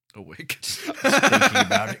awake. Thinking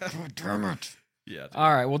about it. God damn it. Yeah. Dude.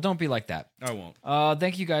 All right. Well, don't be like that. I won't.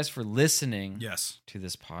 Thank you guys for listening. Yes. To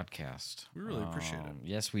this podcast. We really appreciate it.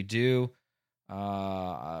 Yes, we do.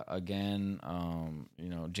 Again,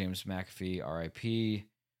 James McAfee, R.I.P.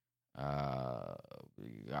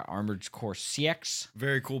 We got Armored Core 6.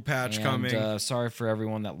 Very cool patch And, coming. sorry for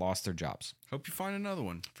everyone that lost their jobs. Hope you find another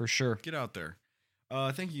one. For sure. Get out there.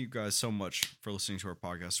 Thank you guys so much for listening to our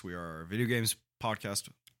podcast. We are a video games podcast,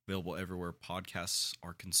 available everywhere podcasts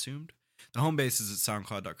are consumed. The home base is at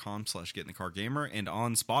soundcloud.com/getinthecargamer and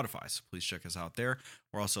on Spotify, so please check us out there.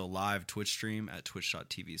 We're also a live Twitch stream at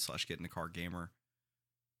twitch.tv/getinthecargamer.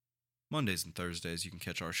 Mondays and Thursdays, you can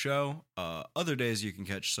catch our show. Other days, you can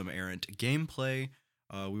catch some errant gameplay.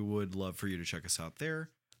 We would love for you to check us out there.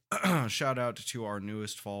 Shout out to our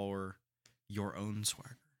newest follower, Your Own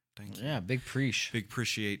Swagger. Thank you. Yeah, big preach. Big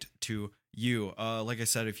appreciate to you. Like I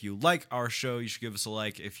said, if you like our show, you should give us a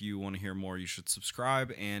like. If you want to hear more, you should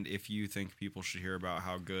subscribe. And if you think people should hear about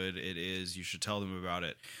how good it is, you should tell them about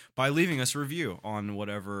it by leaving us a review on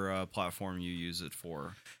whatever platform you use it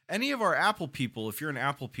for. Any of our Apple people, if you're an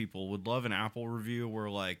Apple people, would love an Apple review. We're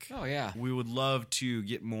like, Oh, yeah. we would love to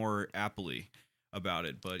get more Apple-y about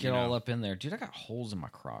it. But Get all up in there. Dude, I got holes in my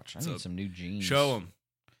crotch. I need some new jeans. Show them.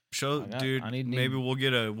 Dude. I need maybe we'll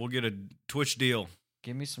get a Twitch deal.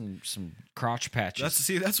 Give me some crotch patches.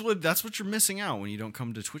 That's what you're missing out when you don't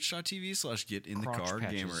come to twitch.tv/getinthecargamer.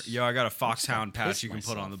 patches. Yo, I got a Foxhound patch piss you can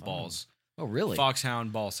put on the myself. balls. Oh, really?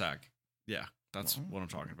 Foxhound ball sack. Yeah, that's what I'm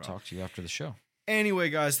talking about. Talk to you after the show. Anyway,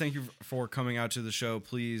 guys, thank you for coming out to the show.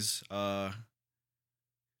 Please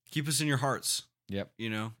keep us in your hearts. Yep. You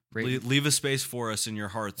know, Great. leave a space for us in your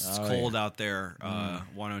hearts. It's Oh, cold yeah. out there.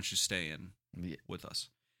 Why don't you stay in Yeah. with us?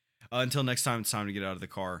 Until next time, it's time to get out of the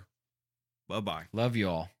car. Bye-bye. Love you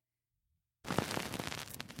all.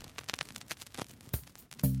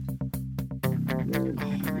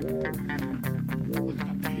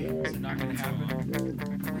 Is it not going to happen?